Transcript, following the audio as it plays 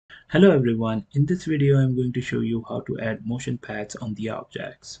Hello everyone, in this video I'm going to show you how to add motion paths on the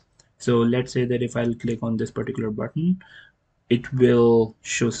objects. So let's say that if I'll click on this particular button, it will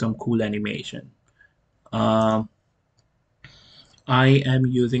show some cool animation. Um, I am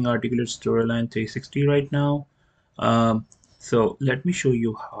using Articulate Storyline 360 right now. So let me show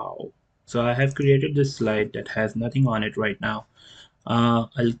you how. So I have created this slide that has nothing on it right now.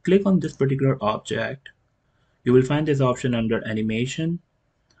 I'll click on this particular object. You will find this option under Animation,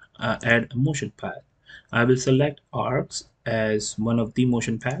 add a motion path. I will select arcs as one of the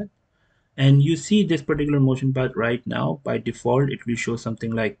motion path, and you see this particular motion path right now. By default it will show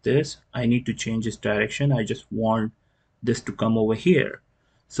something like this. I need to change this direction. I just want this to come over here.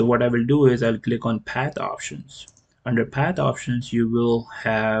 So what I will do is I'll click on path options. Under path options you will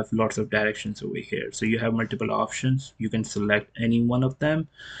have lots of directions over here, so you have multiple options. You can select any one of them,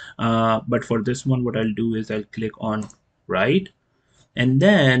 but for this one what I'll do is I'll click on right, and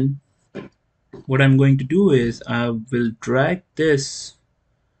then what I'm going to do is I will drag this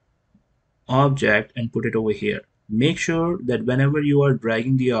object and put it over here. Make sure that whenever you are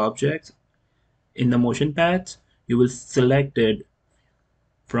dragging the object in the motion paths, you will select it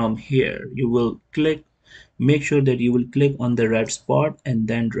from here. You will click, make sure that you will click on the red spot and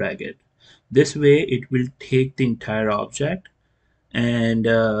then drag it. This way it will take the entire object, and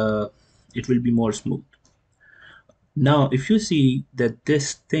it will be more smooth. Now if you see that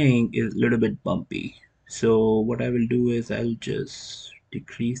this thing is a little bit bumpy, so what I will do is I'll just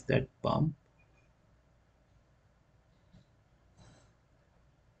decrease that bump.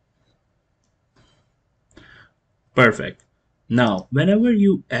 Perfect. Now whenever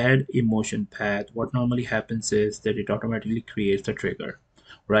you add a motion path, what normally happens is that it automatically creates a trigger.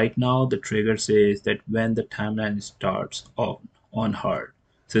 Right now the trigger says that when the timeline starts on hard,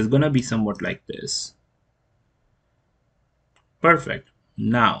 so it's gonna be somewhat like this. Perfect.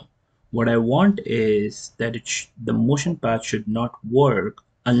 Now what I want is that the motion path should not work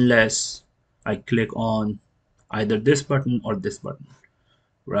unless I click on either this button or this button,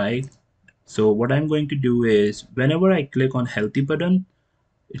 right? So what I'm going to do is whenever I click on healthy button,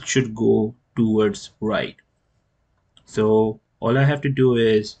 it should go towards right. So all I have to do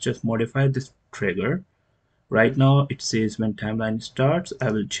is just modify this trigger. Right now it says when timeline starts.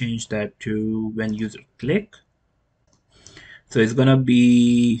 I will change that to when user click. So it's gonna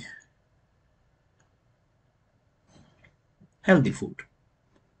be healthy food,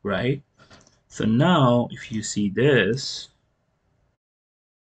 right? So now if you see this,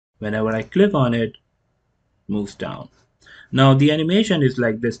 whenever I click on it, moves down. Now the animation is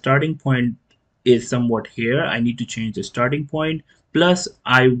like the starting point is somewhat here. I need to change the starting point. Plus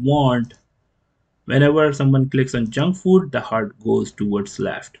I want whenever someone clicks on junk food, the heart goes towards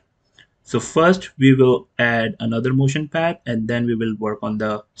left. So first we will add another motion path and then we will work on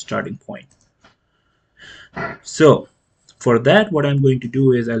the starting point. So for that what I'm going to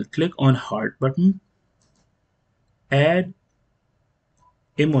do is I'll click on heart button, add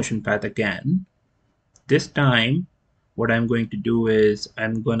a motion path again. This time what I'm going to do is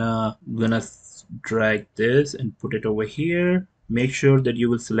I'm gonna drag this and put it over here. Make sure that you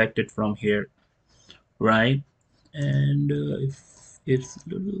will select it from here, right? And if it's a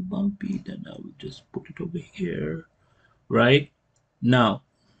little bumpy, then I will just put it over here, right? Now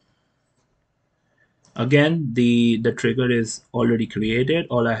again the trigger is already created.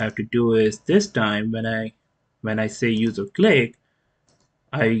 All I have to do is this time when I say user click,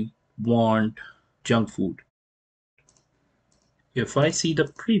 I want junk food. If I see the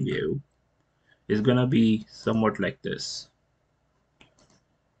preview, it's gonna be somewhat like this.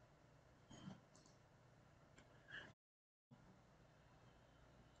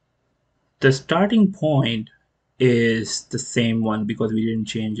 The starting point is the same one because we didn't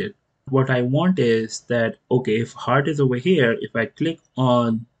change it. What I want is that, okay, if heart is over here, if I click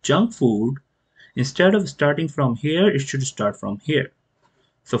on junk food, instead of starting from here, it should start from here.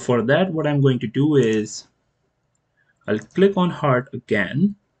 So for that, what I'm going to do is I'll click on heart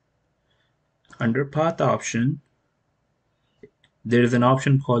again. Under path option, there is an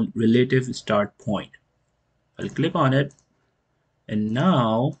option called relative start point. I'll click on it, and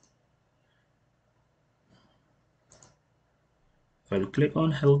now I'll click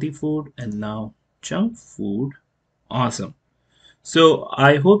on healthy food and now junk food. Awesome. So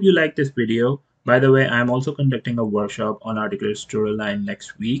I hope you like this video. By the way, I'm also conducting a workshop on Articulate Storyline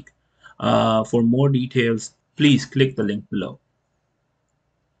next week. For more details, please click the link below.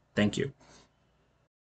 Thank you.